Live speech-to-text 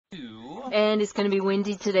And it's going to be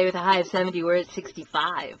windy today with a high of 70. We're at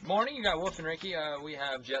 65. Morning, you got Wolf and Ricky. We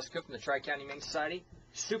have Jessica from the Tri-County Humane Society.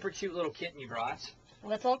 Super cute little kitten you brought.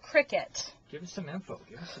 Little Cricket. Give us some info.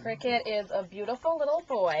 Cricket is a beautiful little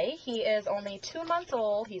boy. He is only 2 months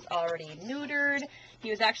old. He's already neutered. He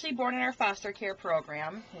was actually born in our foster care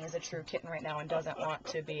program. He is a true kitten right now and doesn't want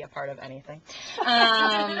to be a part of anything.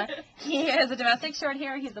 He is a domestic short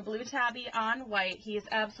hair. He's a blue tabby on white. He is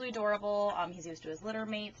absolutely adorable. He's used to his litter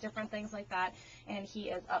mates, different things like that. And he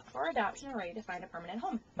is up for adoption and ready to find a permanent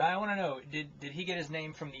home. Now, I want to know, did he get his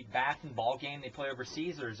name from the bat and ball game they play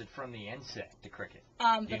overseas, or is it from the insect, the cricket?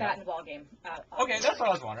 The bat and ball game. Okay, that's what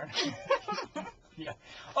I was wondering. Yeah.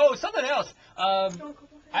 Oh, something else.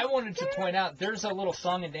 I wanted to point out there's a little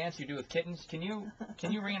song and dance you do with kittens. Can you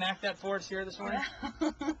reenact that for us here this morning?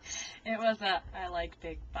 It was I like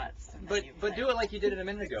big butts. But do it like you did it a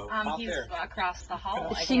minute ago. He's there. Across the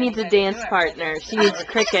hall. She needs a dance partner. She needs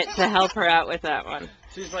Cricket to help her out with that one.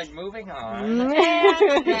 She's like moving on.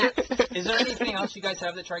 Is there anything else you guys have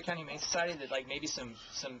at the Tri-County Humane Society that like maybe some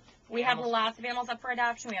We have lots of animals up for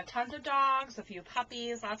adoption. We have tons of dogs, a few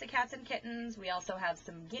puppies, lots of cats and kittens. We also have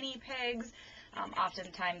some guinea pigs.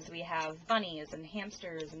 Oftentimes we have bunnies and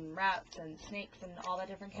hamsters and rats and snakes and all that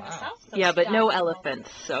different kind of stuff. So yeah, but no elephants,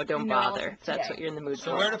 so don't bother. That's what you're in the mood for.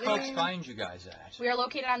 So where do folks find you guys at? We are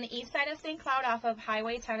located on the east side of St. Cloud off of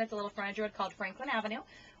Highway 10. It's a little frontage road called Franklin Avenue.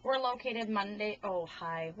 We're located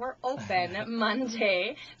We're open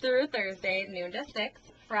Monday through Thursday, noon to 6.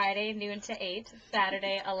 Friday, noon to 8,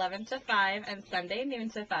 Saturday, 11 to 5, and Sunday, noon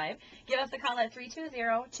to 5. Give us a call at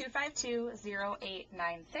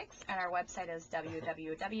 320-252-0896, and our website is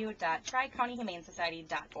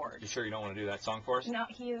www.tricountyhumanesociety.org. You sure you don't want to do that song for us? No,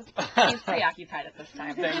 he's preoccupied at this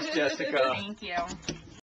time. Thanks, Jessica. Thank you.